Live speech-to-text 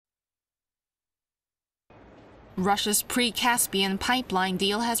Russia's pre-Caspian pipeline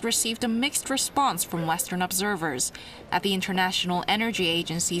deal has received a mixed response from Western observers. At the International Energy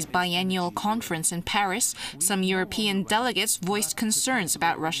Agency's biennial conference in Paris, some European delegates voiced concerns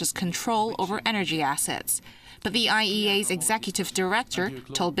about Russia's control over energy assets. But the IEA's executive director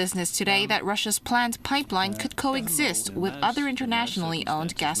told Business Today that Russia's planned pipeline could coexist with other internationally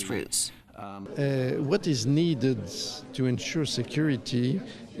owned gas routes. What is needed to ensure security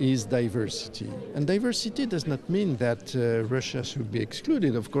is diversity. And diversity does not mean that Russia should be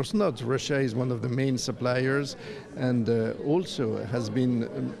excluded. Of course not. Russia is one of the main suppliers and also has been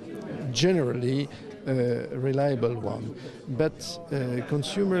generally a reliable one. But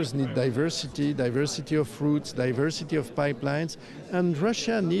consumers need diversity, diversity of routes, diversity of pipelines, and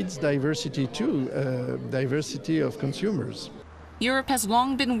Russia needs diversity too, diversity of consumers. Europe has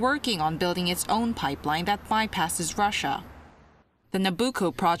long been working on building its own pipeline that bypasses Russia. The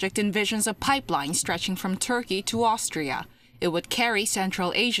Nabucco project envisions a pipeline stretching from Turkey to Austria. It would carry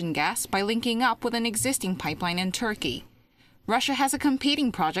Central Asian gas by linking up with an existing pipeline in Turkey. Russia has a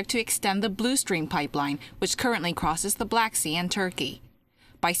competing project to extend the Blue Stream pipeline, which currently crosses the Black Sea and Turkey.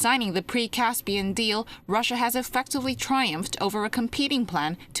 By signing the pre-Caspian deal, Russia has effectively triumphed over a competing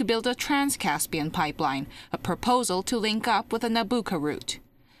plan to build a Trans-Caspian pipeline, a proposal to link up with the Nabucco route.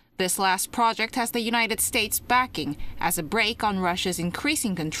 This last project has the United States backing as a break on Russia's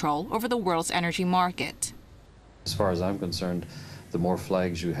increasing control over the world's energy market. As far as I'm concerned, the more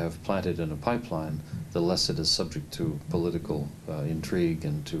flags you have planted in a pipeline, the less it is subject to political intrigue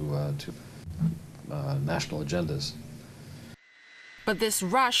and to national agendas. But this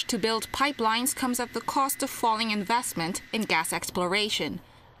rush to build pipelines comes at the cost of falling investment in gas exploration.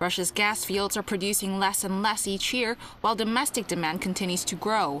 Russia's gas fields are producing less and less each year, while domestic demand continues to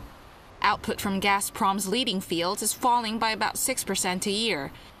grow. Output from Gazprom's leading fields is falling by about 6% a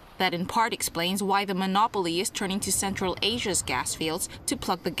year. That in part explains why the monopoly is turning to Central Asia's gas fields to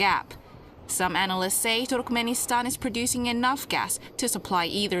plug the gap. Some analysts say Turkmenistan is producing enough gas to supply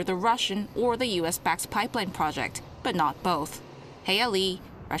either the Russian or the US-backed pipeline project, but not both. Haye-Ah,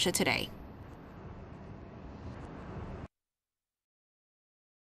 Russia Today.